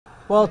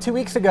Well, 2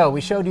 weeks ago, we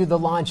showed you the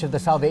launch of the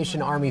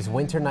Salvation Army's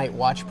Winter Night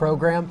Watch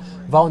program.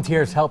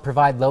 Volunteers help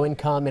provide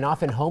low-income and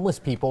often homeless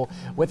people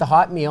with a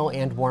hot meal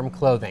and warm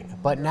clothing.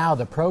 But now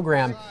the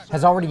program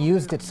has already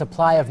used its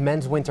supply of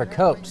men's winter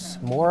coats.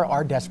 More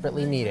are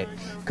desperately needed.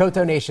 Coat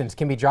donations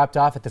can be dropped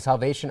off at the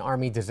Salvation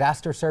Army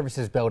Disaster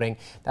Services Building.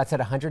 That's at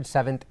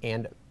 107th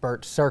and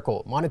Burt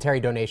Circle. Monetary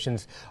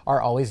donations are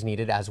always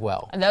needed as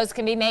well. And those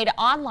can be made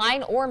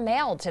online or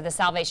mailed to the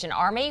Salvation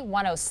Army,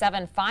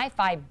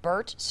 10755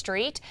 Burt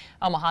Street,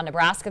 Omaha,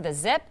 Nebraska. The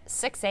zip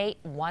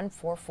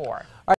 68144.